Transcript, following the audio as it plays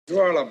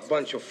You're all a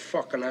bunch of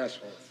fucking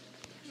assholes.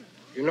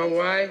 You know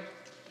why?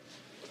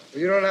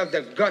 You don't have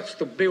the guts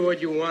to be what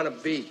you want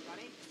to be.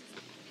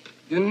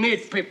 You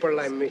need people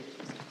like me.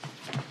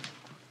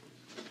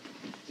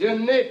 You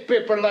need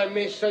people like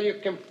me so you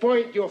can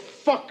point your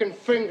fucking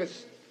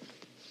fingers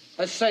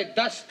and say,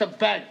 that's the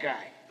bad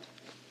guy.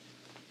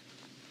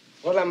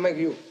 What'll that make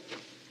you?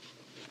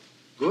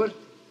 Good?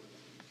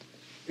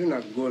 You're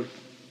not good.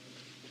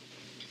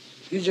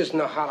 You just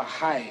know how to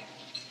hide.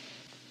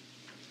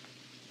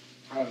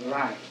 How to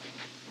lie.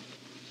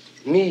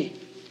 Me,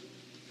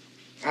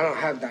 I don't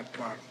have that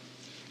problem.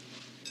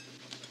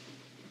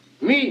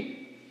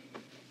 Me,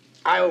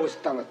 I always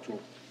tell the truth.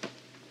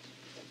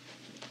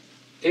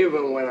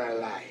 Even when I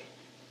lie.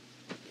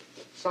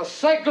 So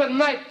say good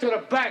night to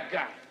the bad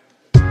guy.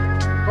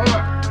 Come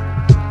on.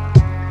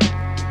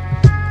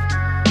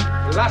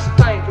 The last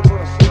time you're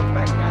gonna see a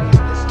bad guy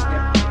like this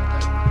again.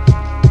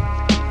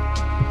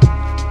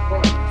 Come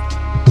on.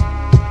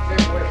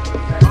 Take away from the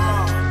bad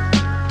guy.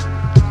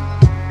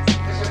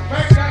 There's a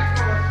bad guy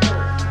coming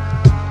through.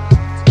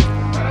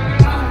 Better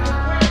get out of the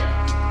way.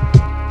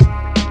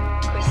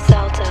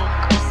 Griselda,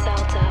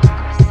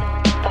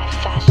 by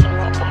fashion,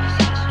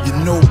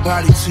 You're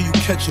nobody till you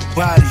catch a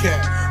body.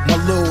 My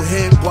little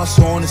head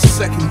buster on his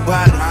second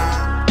body.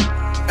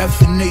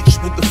 F&H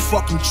with the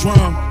fucking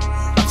drum.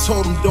 I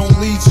told him don't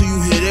leave till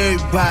you hit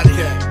everybody.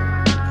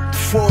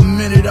 For a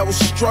minute I was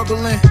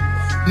struggling.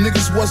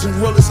 Niggas wasn't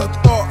real as I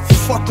thought.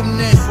 Fuck them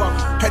then.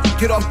 Had to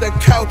get off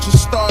that couch and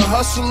start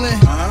hustling.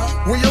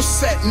 Where you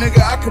set,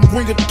 nigga? I can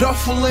bring a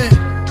duffel in.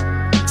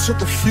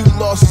 Took a few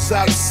losses,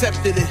 I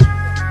accepted it.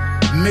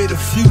 Made a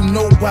few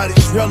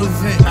nobodies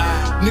relevant.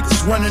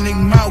 Niggas running their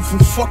mouth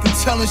and fucking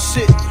telling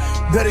shit.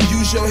 Better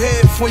use your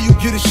head before you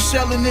get a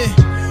shell in it.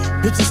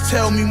 Bitches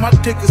tell me my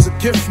dick is a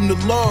gift from the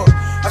Lord.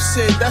 I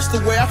said that's the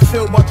way I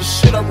feel about the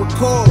shit I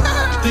record.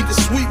 Think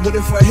it's sweet, but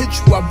if I hit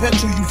you, I bet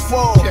you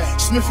fall.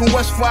 Smith and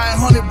West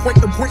 500 break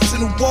the bricks in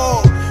the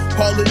wall.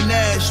 Harlan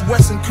Nash,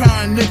 West and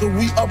Con, nigga,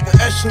 we upper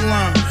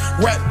echelon.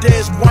 Rap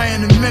Dez,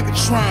 Brian and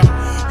Megatron.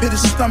 Hit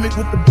his stomach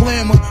with the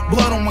blammer,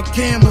 blood on my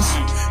cameras.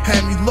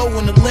 Had me low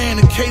in the land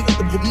and cave with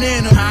the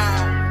banana.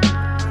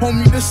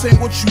 Homie, this ain't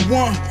what you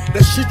want.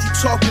 That shit you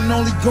talking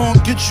only gon'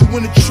 get you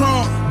in the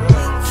trunk.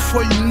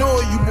 Before you know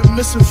it, you been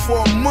missing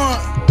for a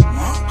month.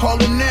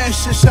 Harlan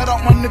Nash shit, shout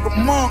out my nigga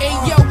Monk. Hey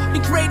yo,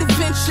 the great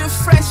adventure,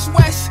 fresh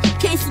west.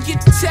 Can't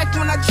forget the tech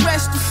when I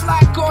dress the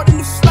Flygod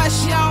in the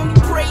flesh. I only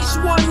praise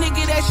one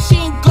nigga that she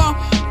ain't gone.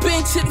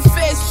 Been to the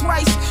feds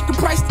twice. The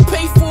price to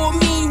pay for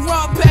me,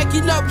 run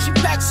packing up. She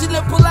packs in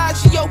the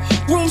Bellagio.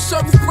 Room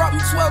service brought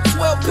me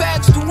 12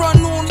 bags to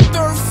run on the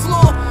 3rd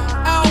floor.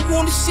 I don't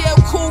wanna sell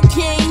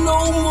cocaine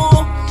no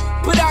more.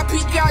 But I be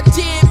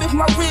goddamn if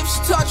my ribs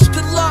touch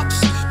the lux.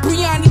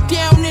 Brianna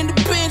down in the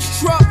Benz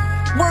truck.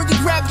 Word to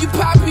grab your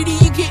property,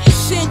 you getting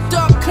sent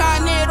up.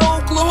 Conway,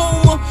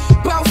 Oklahoma.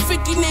 About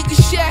 50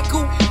 niggas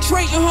shackled.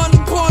 Trading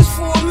 100 bonds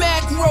for a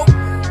macro.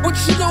 What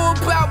you know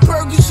about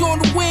burgers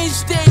on a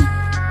Wednesday?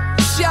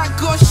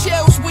 Shotgun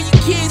shells where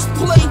your kids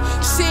play.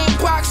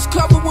 Sandbox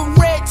covered with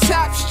red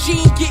tops.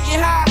 Jean getting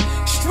high.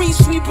 Street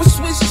sweeper,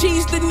 Swiss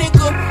cheese the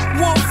nigga.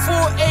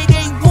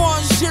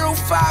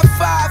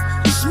 14881-055.